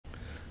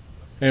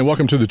And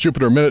welcome to the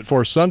Jupiter Minute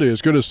for Sunday. As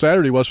good as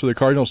Saturday was for the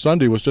Cardinals,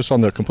 Sunday was just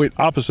on the complete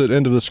opposite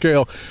end of the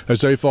scale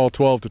as they fall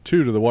 12-2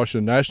 to the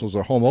Washington Nationals,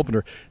 their home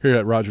opener here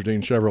at Roger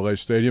Dean Chevrolet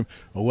Stadium.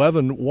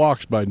 11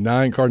 walks by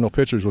 9 Cardinal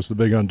pitchers was the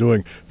big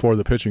undoing for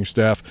the pitching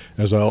staff,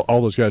 as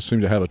all those guys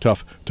seem to have a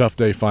tough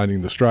day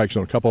finding the strike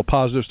zone. A couple of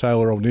positives: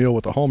 Tyler O'Neill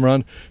with the home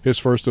run, his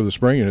first of the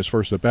spring and his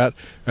first at bat,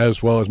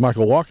 as well as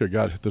Michael Walker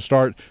got the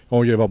start,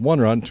 only gave up 1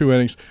 run, 2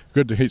 innings.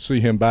 Good to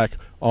see him back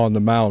on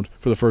the mound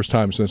for the first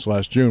time since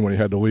last June, when he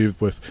had to leave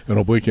with an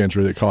oblique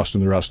injury that cost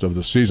him the rest of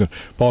the season.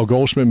 Paul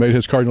Goldschmidt made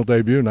his Cardinal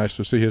debut. Nice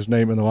to see his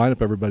name in the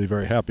lineup. Everybody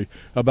very happy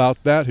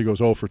about that. He goes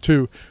 0 for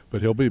 2,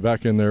 but he'll be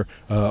back in there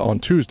on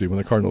Tuesday when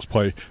the Cardinals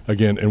play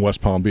again in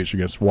West Palm Beach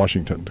against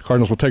Washington. The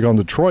Cardinals will take on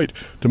Detroit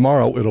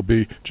tomorrow. It'll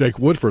be Jake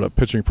Woodford, a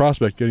pitching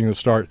prospect, getting the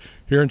start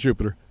here in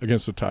Jupiter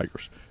against the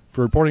Tigers.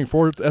 For reporting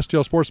for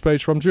STL Sports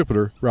page from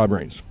Jupiter, Rob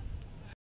Rains.